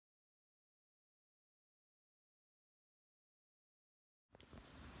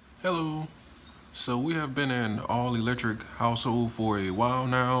Hello. So we have been an all-electric household for a while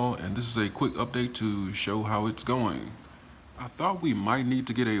now, and this is a quick update to show how it's going. I thought we might need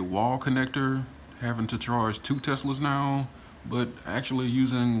to get a wall connector, having to charge 2 Teslas now, but actually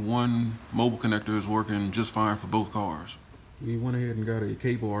using one mobile connector is working just fine for both cars. We went ahead and got a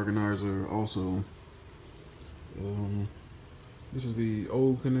cable organizer also. This is the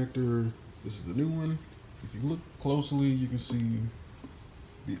old connector, this is the new one. If you look closely, you can see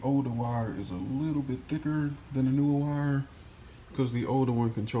the older wire is a little bit thicker than the newer wire because the older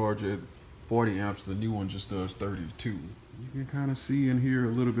one can charge at 40 amps, the new one just does 32. You can kind of see and hear a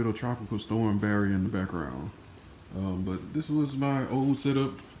little bit of tropical storm Barry in the background. But this was my old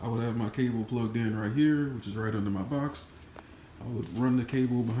setup. I would have my cable plugged in right here, which is right under my box. I would run the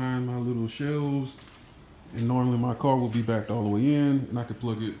cable behind my little shelves, and normally my car would be backed all the way in, and I could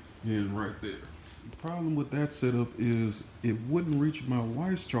plug it in right there. The problem with that setup is it wouldn't reach my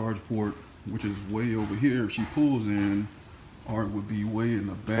wife's charge port, which is way over here if she pulls in, or it would be way in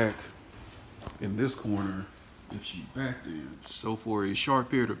the back in this corner if she backed in. So for a short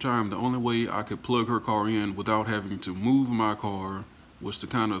period of time, the only way I could plug her car in without having to move my car was to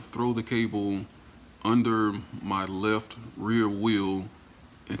kind of throw the cable under my left rear wheel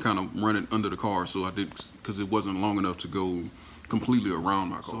and kind of run it under the car. So I did, because it wasn't long enough to go completely around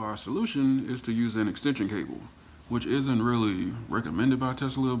my car. So our solution is to use an extension cable, which isn't really recommended by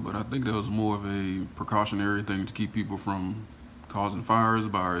Tesla, but I think that was more of a precautionary thing to keep people from causing fires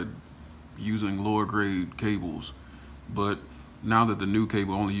by using lower grade cables. But now that the new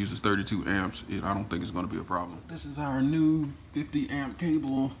cable only uses 32 amps, I don't think it's going to be a problem. This is our new 50 amp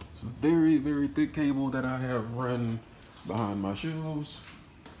cable. It's a very, very thick cable that I have run behind my shelves,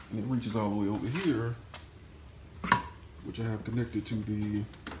 and it reaches all the way over here, which I have connected to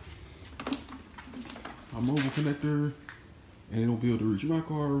my mobile connector, and it'll be able to reach my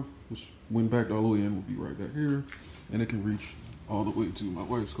car, which when backed all the way in will be right back here, and it can reach all the way to my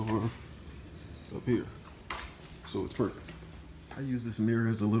wife's car up here. So it's perfect. I use this mirror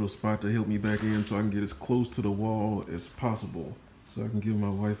as a little spot to help me back in so I can get as close to the wall as possible, so I can give my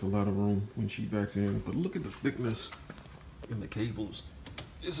wife a lot of room when she backs in. But look at the thickness in the cables.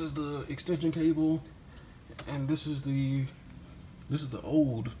 This is the extension cable, and this is the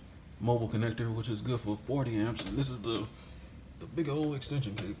old mobile connector, which is good for 40 amps, and this is the big old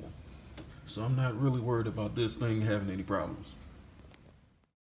extension cable. So I'm not really worried about this thing having any problems.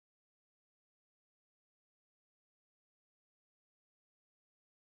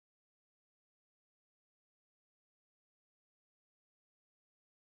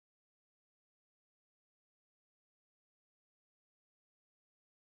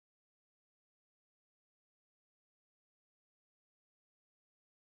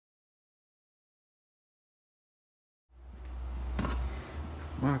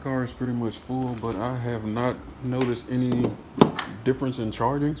 My car is pretty much full, but I have not noticed any difference in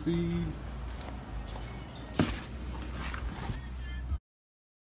charging speed. I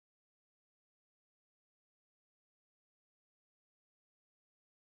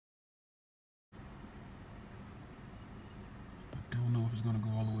don't know if it's gonna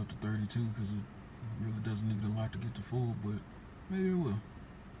go all the way up to 32 because it really doesn't need a lot to get to full, but maybe it will.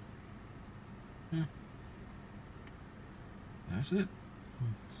 Yeah. That's it.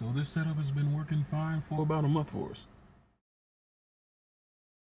 So this setup has been working fine for about a month for us.